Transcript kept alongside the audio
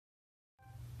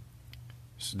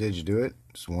So did you do it?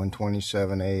 It's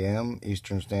 1:27 a.m.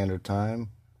 Eastern Standard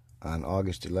Time on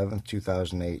August 11th,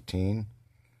 2018.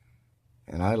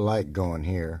 And I like going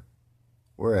here.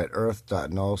 We're at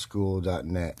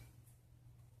earth.nullschool.net.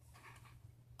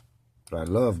 But I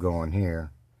love going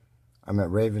here. I'm at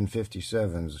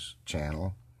Raven57's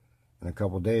channel. And a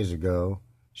couple days ago,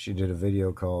 she did a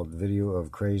video called Video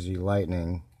of Crazy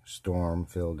Lightning Storm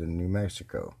Filled in New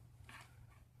Mexico.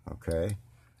 Okay.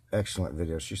 Excellent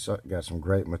video. She's got some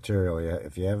great material. Yeah,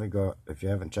 if you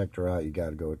haven't checked her out, you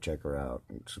got to go check her out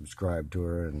and subscribe to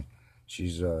her. And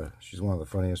she's one of the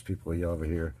funniest people you ever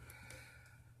hear.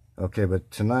 Okay,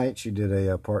 but tonight she did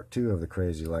a part 2 of the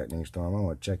crazy lightning storm. I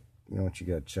want to check. You know what? You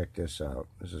got to check this out.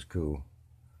 This is cool.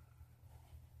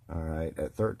 All right,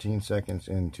 at 13 seconds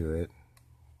into it,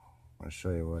 I'll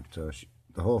show you what the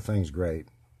whole thing's great,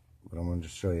 but I'm going to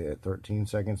just show you at 13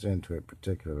 seconds into it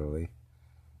particularly.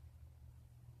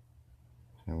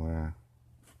 Somewhere.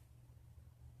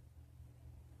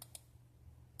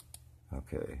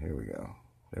 Okay, here we go.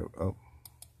 There, oh.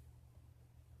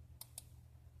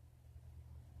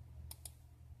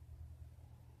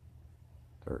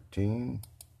 $13.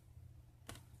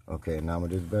 Okay, now I'm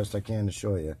going to do the best I can to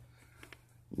show you.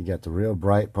 You got the real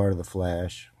bright part of the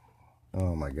flash.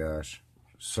 Oh my gosh.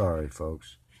 Sorry,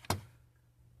 folks.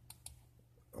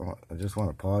 I just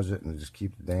want to pause it and just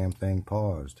keep the damn thing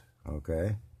paused.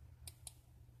 Okay?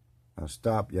 Now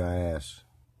stop your ass.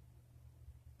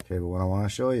 Okay, but what I want to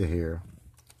show you here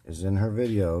is in her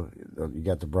video, you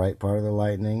got the bright part of the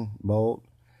lightning bolt,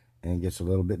 and it gets a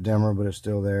little bit dimmer, but it's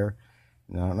still there.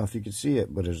 Now, I don't know if you can see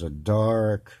it, but there's a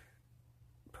dark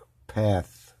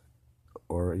path,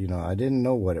 or, you know, I didn't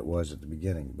know what it was at the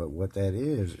beginning, but what that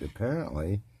is,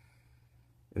 apparently,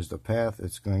 is the path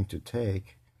it's going to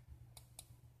take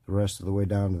the rest of the way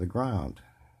down to the ground.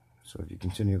 So if you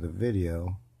continue the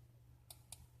video,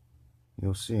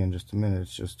 you'll see in just a minute.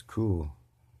 It's just cool.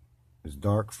 It's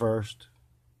dark first,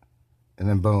 and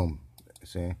then boom.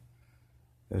 See?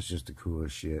 That's just the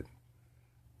coolest shit.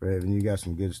 Raven, you got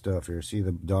some good stuff here. See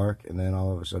the dark, and then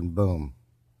all of a sudden, boom.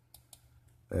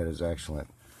 That is excellent.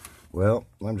 Well,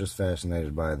 I'm just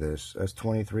fascinated by this. That's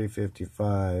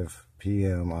 23:55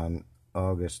 p.m. on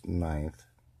August 9th.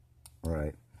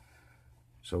 Right.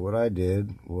 So what I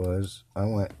did was I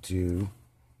went to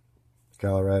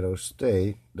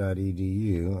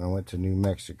colostate.edu. I went to New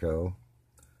Mexico,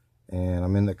 and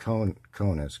I'm in the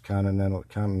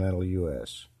continental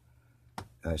U.S.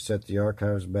 I set the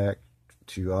archives back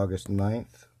to August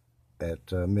 9th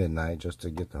at midnight just to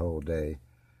get the whole day.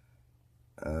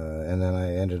 And then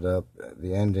I ended up,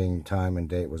 the ending time and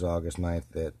date was August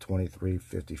 9th at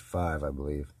 23:55, I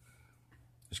believe.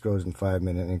 This goes in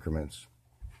 5-minute increments.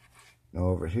 Now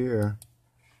over here,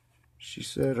 she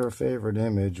said her favorite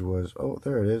image was, oh,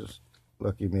 there it is.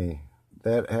 Lucky me.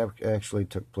 That actually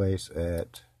took place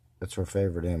at, that's her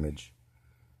favorite image.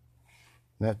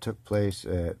 And that took place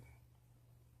at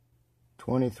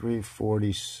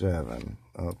 23:47.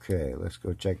 Okay, let's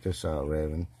go check this out,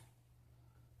 Raven.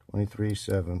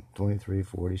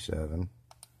 23:47.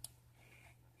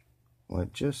 Well,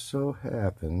 it just so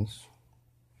happens.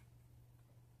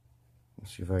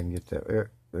 Let's see if I can get that.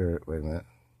 There, wait a minute.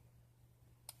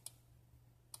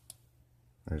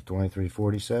 There's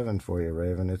 23:47 for you,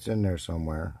 Raven. It's in there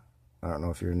somewhere. I don't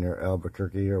know if you're near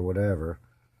Albuquerque or whatever,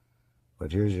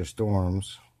 but here's your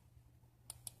storms.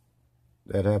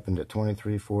 That happened at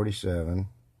 23:47.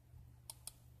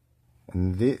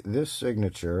 And this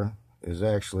signature is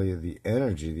actually the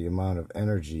energy, the amount of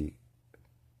energy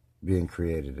being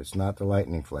created. It's not the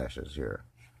lightning flashes here.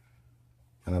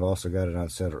 And I've also got it on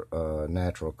set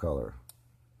natural color.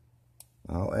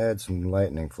 I'll add some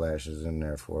lightning flashes in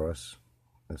there for us.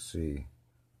 Let's see.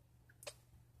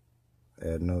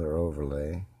 Add another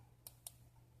overlay.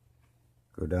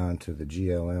 Go down to the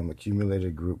GLM,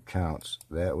 accumulated group counts.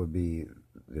 That would be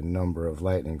the number of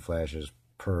lightning flashes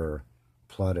per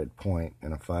plotted point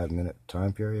in a 5-minute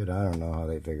time period. I don't know how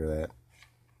they figure that.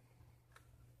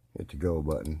 Hit the go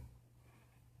button.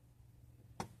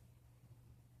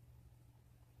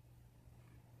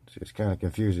 See, it's kind of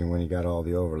confusing when you got all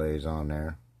the overlays on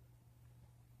there.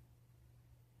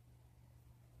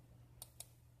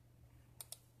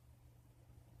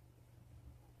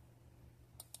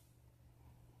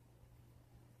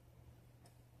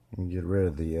 And get rid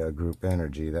of the group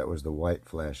energy. That was the white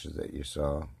flashes that you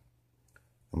saw.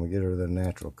 And we get rid of the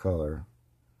natural color.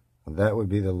 That would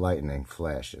be the lightning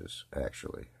flashes,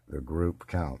 actually. The group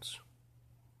counts.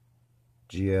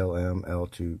 GLM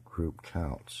L2 group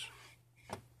counts.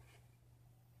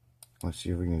 Let's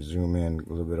see if we can zoom in a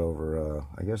little bit over.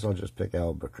 I guess I'll just pick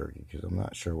Albuquerque because I'm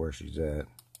not sure where she's at.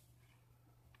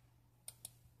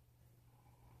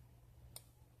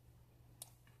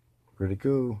 Pretty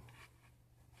cool.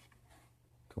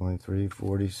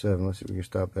 2347. Let's see if we can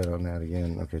stop that on that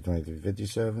again. Okay,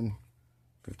 2357,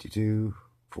 52,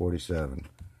 47.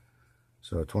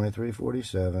 So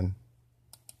 2347,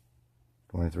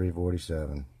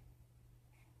 2347.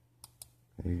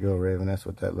 There you go, Raven. That's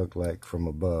what that looked like from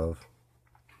above.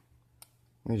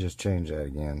 Let me just change that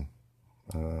again.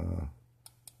 Because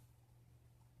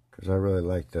I really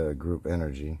like the group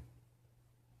energy.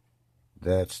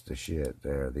 That's the shit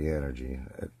there, the energy.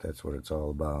 That's what it's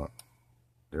all about.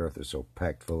 The Earth is so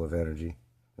packed full of energy,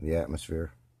 the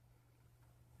atmosphere.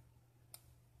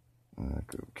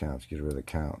 Group counts, get rid of the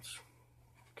counts.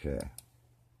 Okay.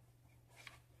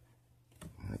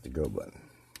 Hit the go button.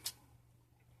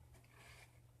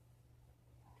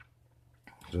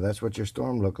 So that's what your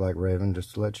storm looked like, Raven,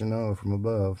 just to let you know from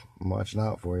above. I'm watching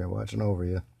out for you, watching over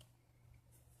you.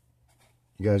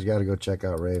 You guys got to go check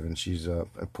out Raven. She's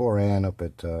poor Ann up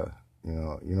at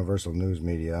Universal News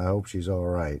Media. I hope she's all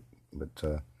right.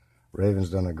 But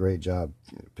Raven's done a great job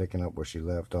picking up where she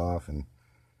left off, and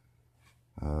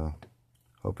I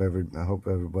hope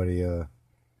everybody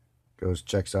goes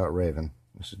checks out Raven.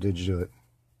 So did you do it?